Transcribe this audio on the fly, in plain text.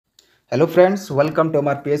Hello friends, welcome to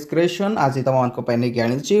our PS creation. आज तुम को पैने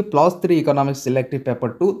जानी +3 इकोनॉमिक्स सिलेक्टिव पेपर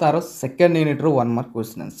 2 तार सेकंड यूनिट रो 1 मार्क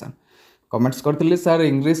क्वेश्चन आंसर कमेंट्स करथिले सर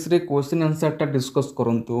इंग्लिश रे क्वेश्चन आंसर ता डिस्कस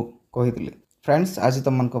करंतु कहिथिले फ्रेंड्स आज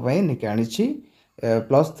तुम को पैने जानी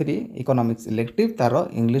 +3 इकोनॉमिक्स सिलेक्टिव तार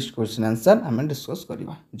इंग्लिश क्वेश्चन आंसर हम डिस्कस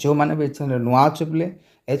करबा जो माने बे चैनल नुआ चबले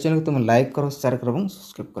ए चैनल को तुम लाइक करो शेयर करो और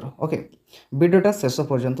सब्सक्राइब करो ओके वीडियोटा शेष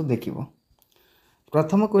पर्यंत देखिबो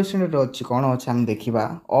प्रथम क्वेश्चन अच्छी कौन अच्छे आम देखा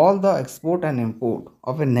all the export and import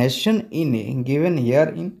of a nation in A given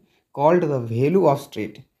year in called the value of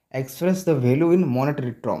state express the value in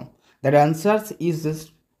monetary term that answers is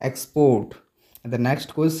export the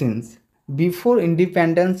next question before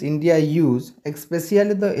independence India use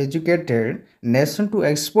especially the educated nation to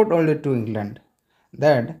export only to England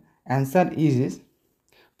that answer is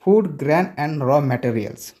food grain and raw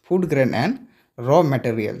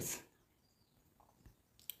materials.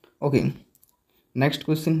 Okay, next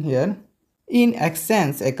question here. In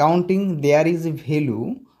exchange accounting, there is a value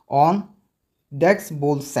on decks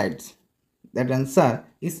both sides. That answer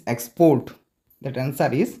is export.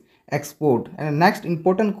 And next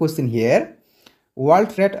important question here. World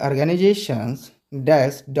Trade Organization's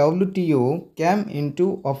dash WTO came into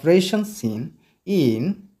operation in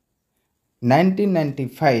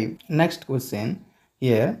 1995. Next question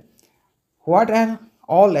here. What are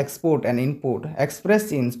all export and import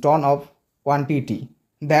expressed in ton of quantity?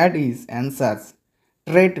 That is answers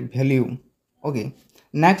trade value. Okay,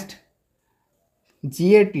 next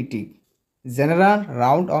GATT general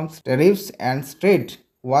round of tariffs and trade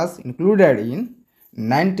was included in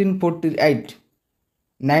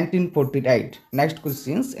 1948. Next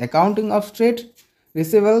questions accounting of trade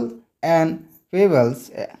receivables and payables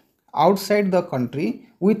outside the country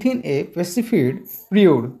within a specified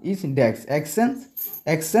period is index exchange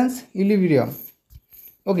equilibrium.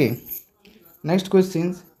 Okay, next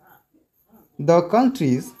questions the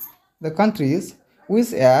countries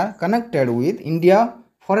which are connected with India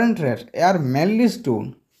foreign trade are mainly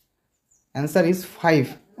stood. Answer is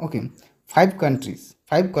 5. Okay, five countries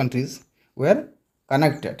were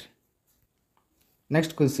connected.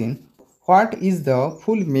 Next question, what is the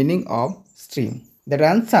full meaning of stream? That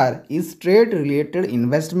answer is trade related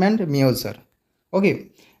investment measure.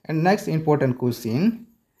 Okay, and next important question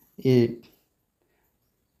is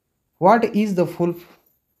what is the full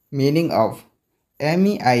meaning of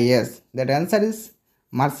MEIS? That answer is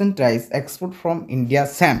merchandise export from India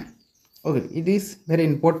SAM. Okay, it is very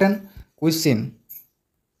important question.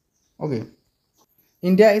 Okay,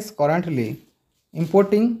 India is currently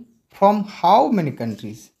importing from how many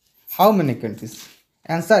countries?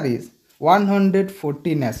 Answer is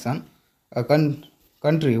 140 nation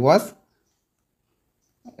country was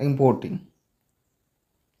importing.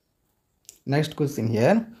 Next question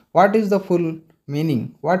here, what is the full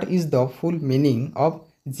meaning of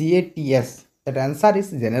GATS? That answer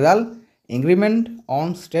is general agreement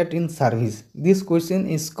on state in service. This question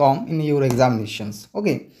is come in your examinations.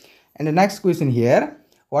 Okay, and the next question here,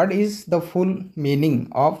 what is the full meaning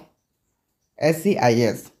of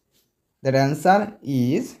SEIS? That answer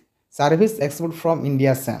is service export from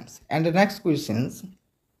India SAMs. And the next questions,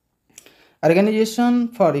 Organization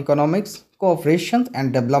for Economics Cooperation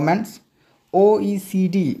and Development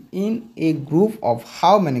OECD in a group of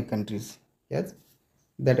how many countries? Yes,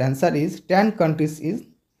 that answer is 10 countries is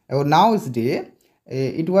nowadays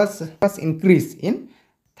it was increased in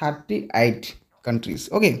 38 countries.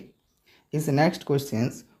 Okay, is the next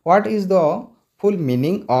questions, what is the full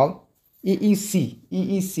meaning of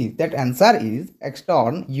EEC? That answer is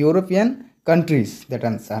Eastern European countries. That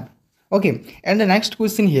answer. Okay, and the next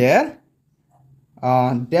question here,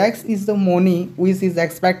 DEX is the money which is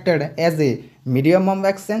expected as a medium of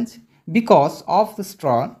exchange because of the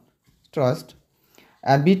trust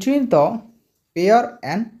between the payer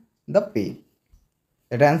and the pay.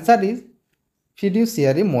 That answer is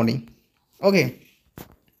fiduciary money. Okay,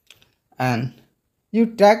 and you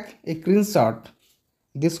take a screenshot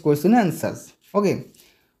this question answers. Okay,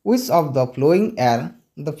 which of the following are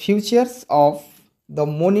the futures of the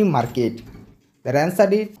money market? The answer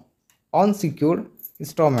is unsecured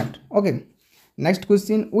instrument. Okay, next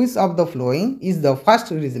question, which of the following is the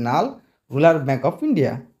first regional rural bank of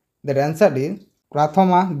India? The answer is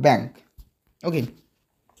Prathama Bank. Okay,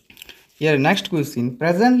 here next question,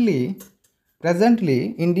 presently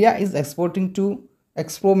India is exporting to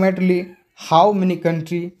approximately how many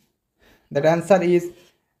country? That answer is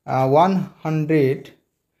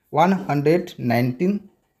 119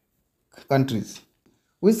 countries.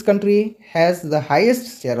 Which country has the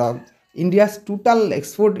highest share of India's total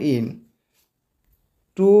export in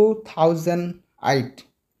 2008?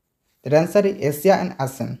 The answer is Asia and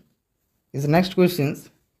ASEAN. is next questions.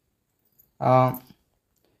 uh,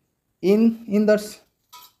 in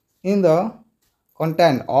the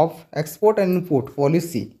content of export and import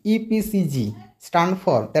policy, EPCG stand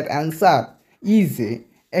for, that answer is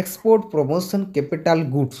export promotion capital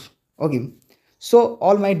goods. Okay, so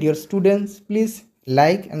all my dear students, please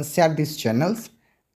like and share these channels